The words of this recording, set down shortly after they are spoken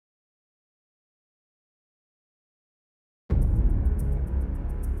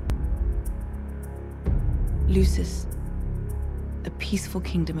Lucis, a peaceful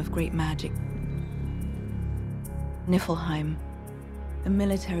kingdom of great magic. Niflheim, a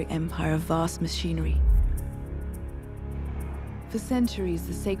military empire of vast machinery. For centuries,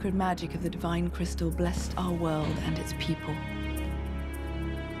 the sacred magic of the divine crystal blessed our world and its people.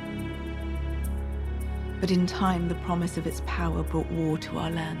 But in time, the promise of its power brought war to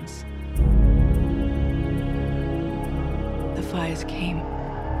our lands. The fires came,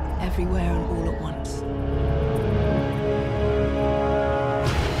 everywhere and all at once.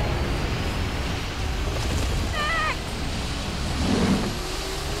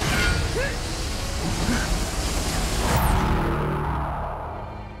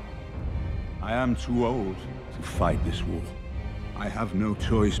 I am too old to fight this war. I have no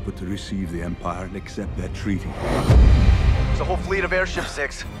choice but to receive the Empire and accept their treaty. There's a whole fleet of airships,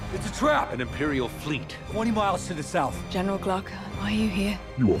 Six. It's a trap! An Imperial fleet. 20 miles to the south. General Glock, why are you here?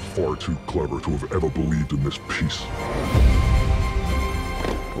 You are far too clever to have ever believed in this peace.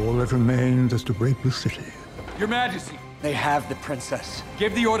 All that remains is to break the city. Your Majesty, they have the princess.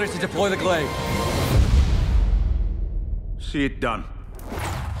 Give the order to deploy the glaive. See it done.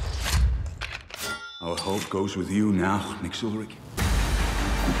 Our hope goes with you now, Nick Ulrich.